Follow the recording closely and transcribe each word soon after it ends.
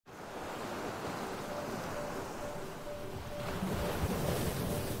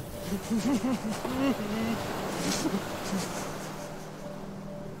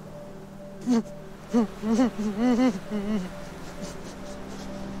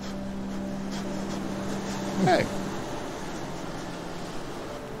Hey.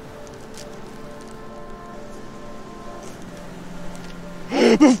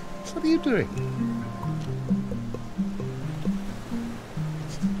 What are you doing?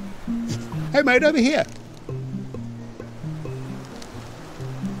 Hey, mate, over here.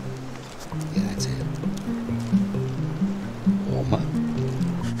 Yeah, that's it. Warmer.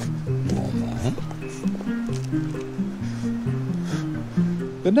 Warmer.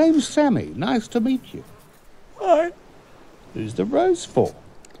 The name's Sammy. Nice to meet you. Hi. Who's the rose for?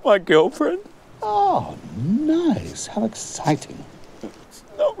 My girlfriend. Oh, nice. How exciting.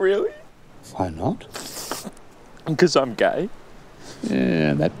 Not really. Why not? Because I'm gay.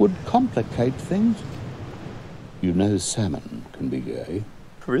 Yeah, that would complicate things. You know Salmon can be gay.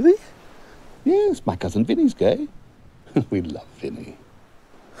 Really? Yes, my cousin Vinny's gay. We love Vinny.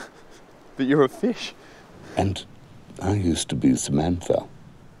 But you're a fish. And I used to be Samantha.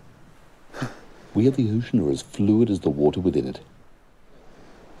 We of the ocean are as fluid as the water within it.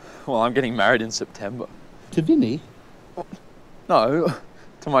 Well, I'm getting married in September. To Vinny? No,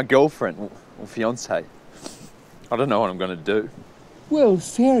 to my girlfriend or fiancée. I don't know what I'm going to do. Well,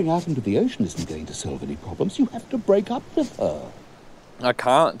 staring out into the ocean isn't going to solve any problems. You have to break up with her. I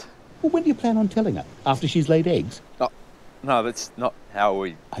can't. Well, when do you plan on telling her? After she's laid eggs? No, that's not how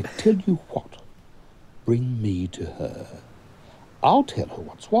we... I tell you what. Bring me to her. I'll tell her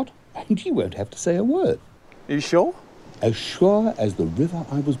what's what, and you won't have to say a word. Are you sure? As sure as the river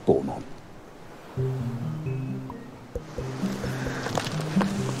I was born on.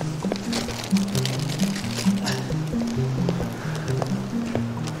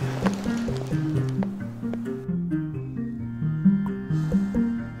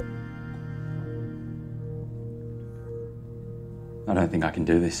 I don't think I can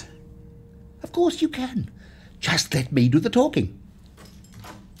do this. Of course you can. Just let me do the talking.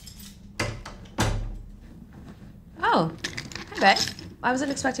 Oh, hi, babe. I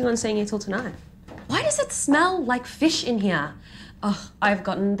wasn't expecting on seeing you till tonight. Why does it smell like fish in here? Oh, I've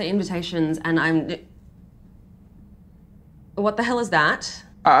gotten the invitations and I'm... What the hell is that?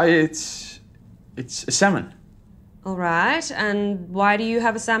 It's a salmon. All right, and why do you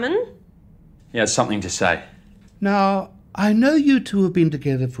have a salmon? Yeah, it's something to say. Now, I know you two have been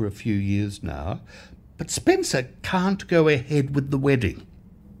together for a few years now, but Spencer can't go ahead with the wedding.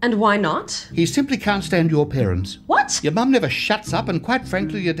 And why not? He simply can't stand your parents. What? Your mum never shuts up, and quite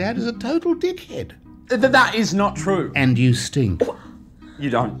frankly, your dad is a total dickhead. That is not true. And you stink. You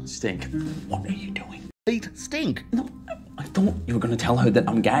don't stink. What are you doing? Feet stink. No, I thought you were going to tell her that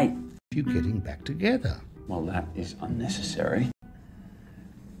I'm gay. You getting back together. Well, that is unnecessary.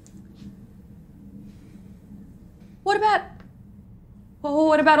 What about... Well,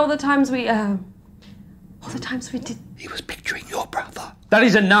 what about all the times we, All the times we did... He was picturing your brother. That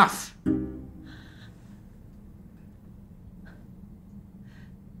is enough.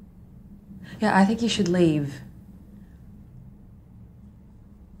 Yeah, I think you should leave.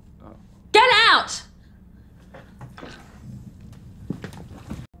 Get out!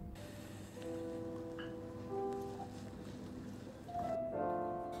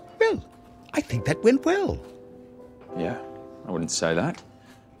 Well, I think that went well. Yeah, I wouldn't say that.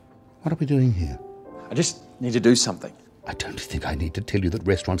 What are we doing here? I just need to do something. I don't think I need to tell you that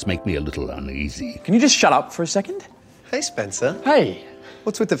restaurants make me a little uneasy. Can you just shut up for a second? Hey, Spencer. Hey.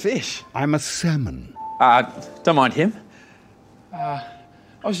 What's with the fish? I'm a salmon. Don't mind him. I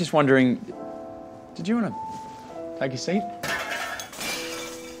was just wondering, did you want to take a seat?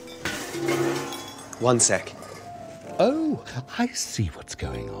 One sec. Oh, I see what's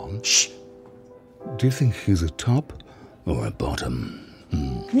going on. Shh. Do you think he's a top or a bottom?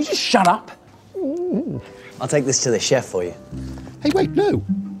 Can you just shut up? I'll take this to the chef for you. Hey, wait, no.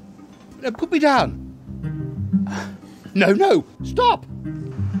 Put me down. No, stop.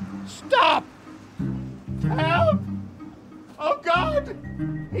 Stop. Help! Oh, God!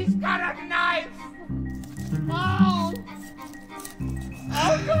 He's got a knife! Oh!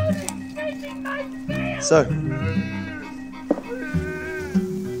 Oh, God, he's taking my tail! So,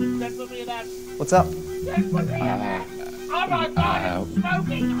 Then put me in that. what's up? Then put me in that. Oh, my God, it's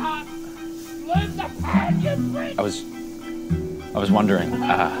smoking hot! Leave the pan, you freak! I was wondering,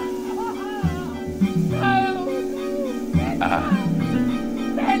 Spencer!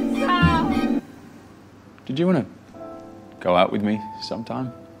 did you want to go out with me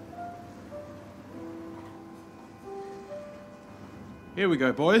sometime? Here we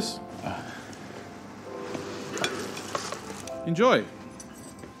go, boys. Enjoy.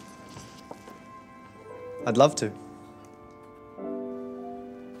 I'd love to.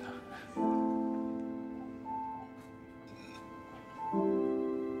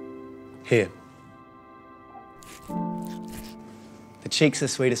 Here. The cheek's the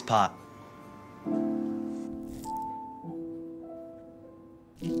sweetest part.